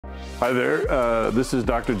Hi there, this is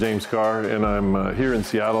Dr. James Carr, and I'm here in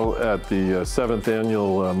Seattle at the 7th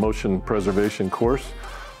annual motion preservation course.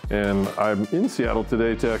 And I'm in Seattle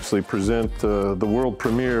today to actually present the world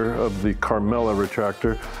premiere of the Carmella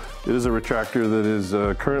retractor. It is a retractor that is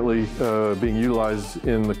currently being utilized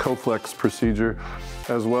in the Coflex procedure,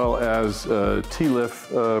 as well as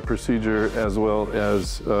TLIF procedure, as well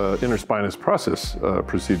as interspinous process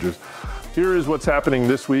procedures. Here is what's happening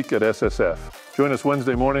this week at SSF. Join us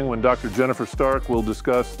Wednesday morning when Dr. Jennifer Stark will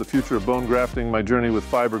discuss the future of bone grafting, my journey with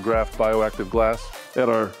fiber graft bioactive glass. At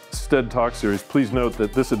our STED Talk series, please note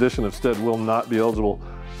that this edition of STED will not be eligible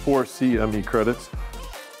for CME credits.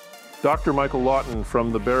 Dr. Michael Lawton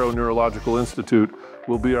from the Barrow Neurological Institute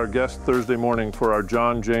will be our guest Thursday morning for our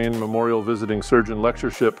John Jane Memorial Visiting Surgeon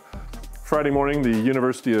Lectureship. Friday morning, the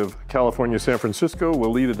University of California, San Francisco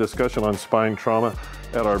will lead a discussion on spine trauma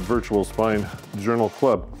at our virtual spine journal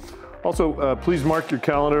club. Also, please mark your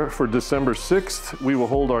calendar for December 6th. We will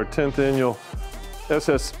hold our 10th annual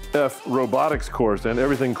SSF robotics course and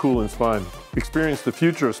everything cool in spine. Experience the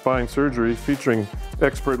future of spine surgery featuring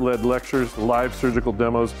expert-led lectures, live surgical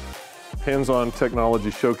demos, hands-on technology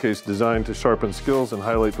showcase designed to sharpen skills and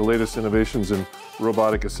highlight the latest innovations in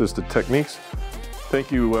robotic-assisted techniques.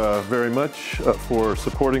 Thank you very much for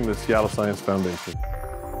supporting the Seattle Science Foundation.